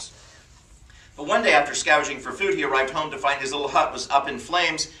possessions. But one day, after scavenging for food, he arrived home to find his little hut was up in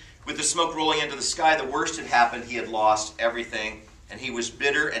flames. With the smoke rolling into the sky, the worst had happened. He had lost everything, and he was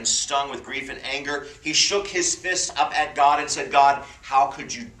bitter and stung with grief and anger. He shook his fist up at God and said, God, how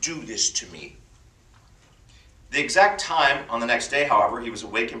could you do this to me? The exact time on the next day, however, he was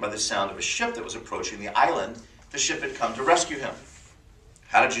awakened by the sound of a ship that was approaching the island. The ship had come to rescue him.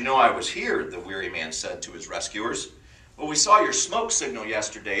 How did you know I was here? The weary man said to his rescuers. Well, we saw your smoke signal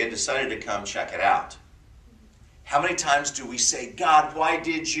yesterday and decided to come check it out. How many times do we say, God, why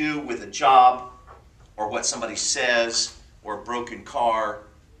did you, with a job, or what somebody says, or a broken car?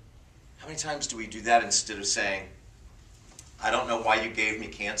 How many times do we do that instead of saying, I don't know why you gave me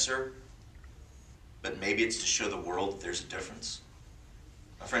cancer, but maybe it's to show the world that there's a difference?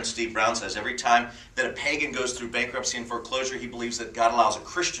 My friend Steve Brown says every time that a pagan goes through bankruptcy and foreclosure, he believes that God allows a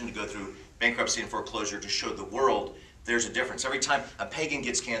Christian to go through bankruptcy and foreclosure to show the world there's a difference. Every time a pagan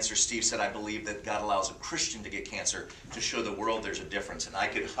gets cancer, Steve said, I believe that God allows a Christian to get cancer to show the world there's a difference. And I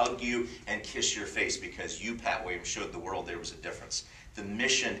could hug you and kiss your face because you, Pat Williams, showed the world there was a difference. The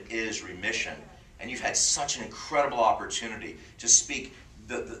mission is remission. And you've had such an incredible opportunity to speak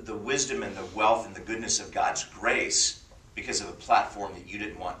the wisdom and the wealth and the goodness of God's grace because of a platform that you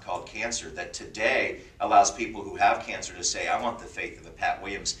didn't want called cancer, that today allows people who have cancer to say, I want the faith of a Pat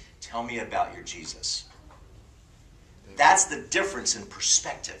Williams. Tell me about your Jesus. That's the difference in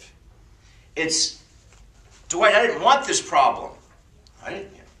perspective. It's, Dwight, I didn't want this problem. I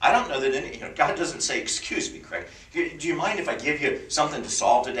don't know that God doesn't say, excuse me, Craig, do you mind if I give you something to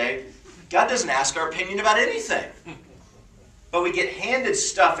solve today? God doesn't ask our opinion about anything. But we get handed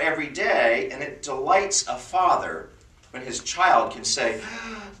stuff every day, and it delights a father when his child can say,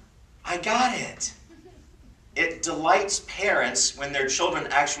 I got it. It delights parents when their children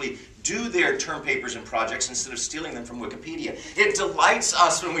actually do their term papers and projects instead of stealing them from Wikipedia. It delights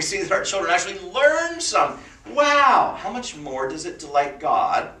us when we see that our children actually learn some. Wow! How much more does it delight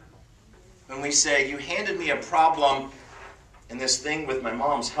God when we say, you handed me a problem in this thing with my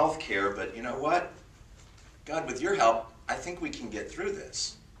mom's health care, but you know what? God, with your help, I think we can get through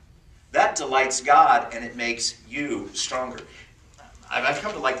this. That delights God, and it makes you stronger. I've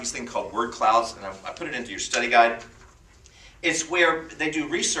come to like these things called word clouds, and I put it into your study guide. It's where they do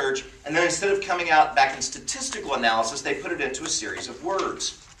research, and then instead of coming out back in statistical analysis, they put it into a series of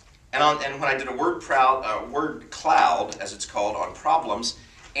words. And when I did a word cloud, as it's called, on problems,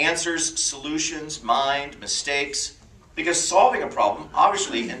 answers, solutions, mind, mistakes, because solving a problem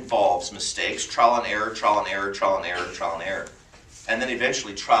obviously involves mistakes, trial and error, trial and error, trial and error, trial and error. And then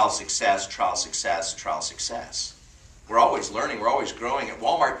eventually trial, success, trial, success, trial, success. We're always learning, we're always growing. At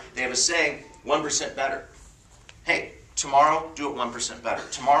Walmart, they have a saying, 1% better. Hey, tomorrow, do it 1% better.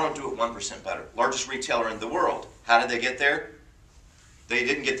 Tomorrow, do it 1% better. Largest retailer in the world. How did they get there? They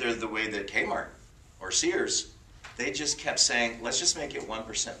didn't get there the way that Kmart or Sears. They just kept saying, let's just make it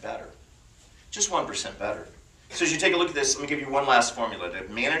 1% better. Just 1% better. So as you take a look at this, let me give you one last formula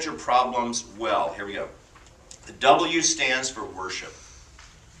to manage your problems well. Here we go. The W stands for worship.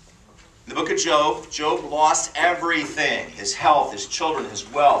 In the book of Job, Job lost everything. His health, his children, his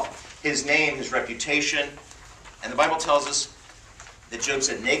wealth. his name, his reputation. And the Bible tells us that Job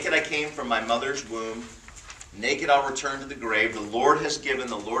said, naked I came from my mother's womb, naked I'll return to the grave. The Lord has given,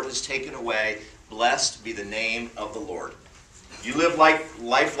 the Lord has taken away. Blessed be the name of the Lord. You live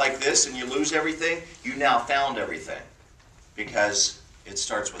life like this and you lose everything, you now found everything. Because it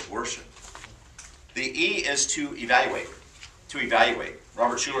starts with worship. The E is to evaluate. To evaluate.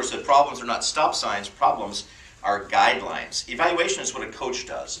 Robert Schuller said, problems are not stop signs, problems are guidelines. Evaluation is what a coach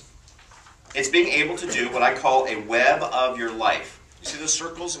does. It's being able to do what I call a web of your life. You see those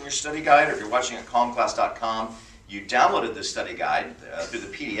circles in your study guide, or if you're watching at calmclass.com, you downloaded this study guide through the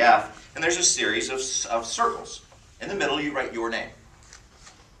PDF, and there's a series of circles. In the middle, you write your name.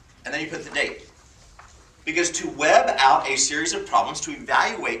 And then you put the date. Because to web out a series of problems, to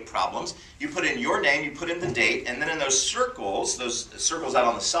evaluate problems, you put in your name, you put in the date, and then in those circles out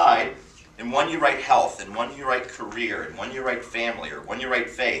on the side, in one you write health, in one you write career, in one you write family, or one you write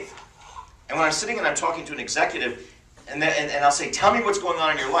faith. And when I'm sitting and I'm talking to an executive, and I'll say, tell me what's going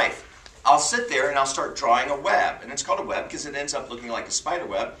on in your life. I'll sit there and I'll start drawing a web. And it's called a web because it ends up looking like a spider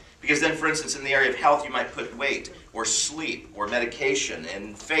web. Because then, for instance, in the area of health, you might put weight, or sleep, or medication.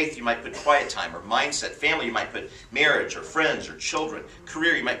 In faith, you might put quiet time, or mindset. Family, you might put marriage, or friends, or children.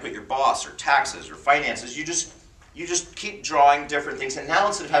 Career, you might put your boss, or taxes, or finances. You just keep drawing different things. And now,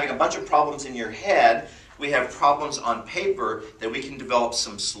 instead of having a bunch of problems in your head, we have problems on paper that we can develop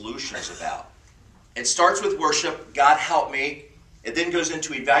some solutions about. It starts with worship, God help me. It then goes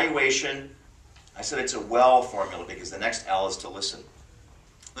into evaluation. I said it's a well formula because the next L is to listen.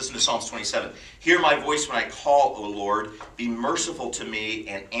 Listen to Psalms 27. Hear my voice when I call, O Lord. Be merciful to me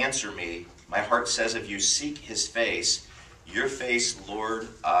and answer me. My heart says of you, seek his face. Your face, Lord,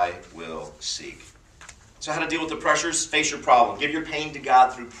 I will seek. So how to deal with the pressures? Face your problem. Give your pain to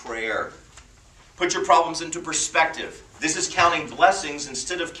God through prayer. Put your problems into perspective. This is counting blessings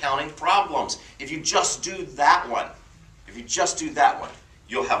instead of counting problems. If you just do that one,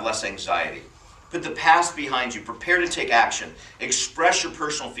 you'll have less anxiety. Put the past behind you. Prepare to take action. Express your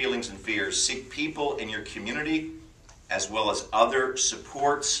personal feelings and fears. Seek people in your community as well as other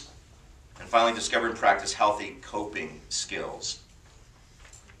supports. And finally, discover and practice healthy coping skills.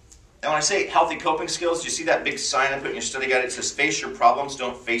 Now, when I say healthy coping skills, do you see that big sign I put in your study guide? It says, face your problems,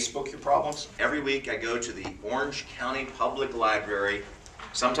 don't Facebook your problems. Every week I go to the Orange County Public Library.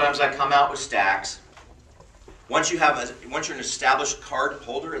 Sometimes I come out with stacks. Once you're an established card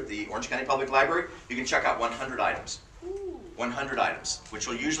holder at the Orange County Public Library, you can check out 100 items. 100 items, which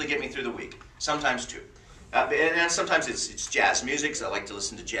will usually get me through the week. Sometimes two. And sometimes it's jazz music, so I like to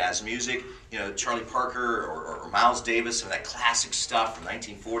listen to jazz music. You know, Charlie Parker or Miles Davis, some of that classic stuff from the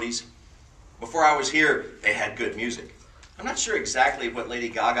 1940s. Before I was here, they had good music. I'm not sure exactly what Lady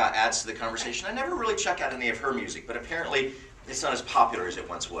Gaga adds to the conversation. I never really check out any of her music, but apparently it's not as popular as it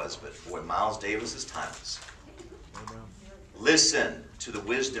once was. But boy, Miles Davis is timeless. Listen to the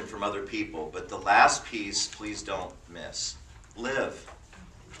wisdom from other people, but the last piece, please don't miss. Live.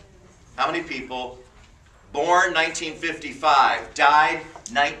 How many people, born 1955, died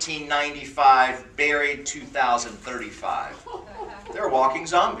 1995, buried 2035? They're a walking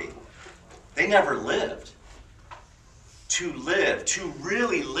zombie. They never lived. To live, to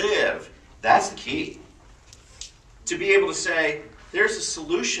really live, that's the key. To be able to say, there's a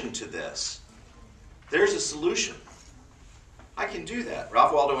solution to this. There's a solution. I can do that.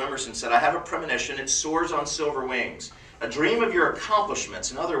 Ralph Waldo Emerson said, I have a premonition, it soars on silver wings, a dream of your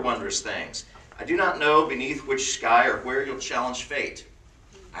accomplishments and other wondrous things. I do not know beneath which sky or where you'll challenge fate.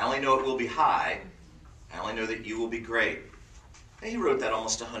 I only know it will be high. I only know that you will be great. And he wrote that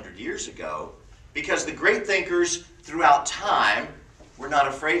almost 100 years ago because the great thinkers throughout time were not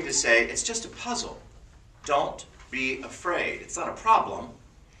afraid to say, it's just a puzzle. Don't be afraid. It's not a problem.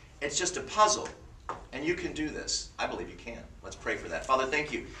 It's just a puzzle. And you can do this. I believe you can. Let's pray for that. Father,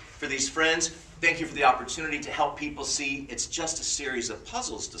 thank you for these friends. Thank you for the opportunity to help people see it's just a series of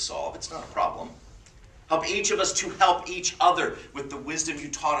puzzles to solve. It's not a problem. Help each of us to help each other with the wisdom you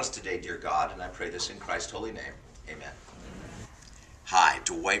taught us today, dear God. And I pray this in Christ's holy name. Amen. Hi,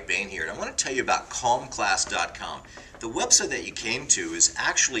 Dwight Bain here, and I want to tell you about calmclass.com. The website that you came to is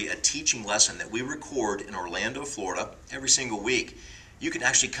actually a teaching lesson that we record in Orlando, Florida, every single week. You can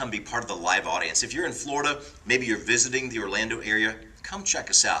actually come be part of the live audience. If you're in Florida, maybe you're visiting the Orlando area, come check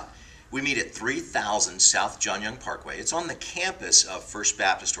us out. We meet at 3000 South John Young Parkway. It's on the campus of First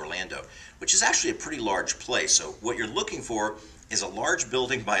Baptist Orlando, which is actually a pretty large place. So what you're looking for is a large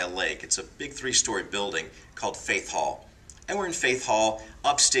building by a lake. It's a big 3-story building called Faith Hall. And we're in Faith Hall,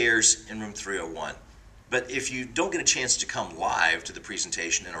 upstairs in room 301. But if you don't get a chance to come live to the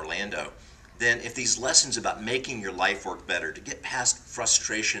presentation in Orlando, then if these lessons about making your life work better, to get past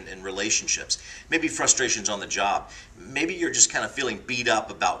frustration in relationships, maybe frustrations on the job, maybe you're just kind of feeling beat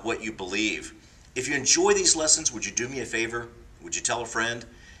up about what you believe. If you enjoy these lessons, would you do me a favor? Would you tell a friend?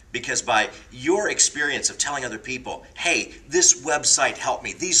 Because by your experience of telling other people, hey, this website helped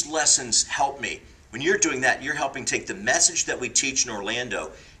me, these lessons helped me, when you're doing that, you're helping take the message that we teach in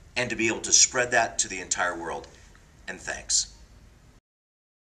Orlando and to be able to spread that to the entire world. And thanks.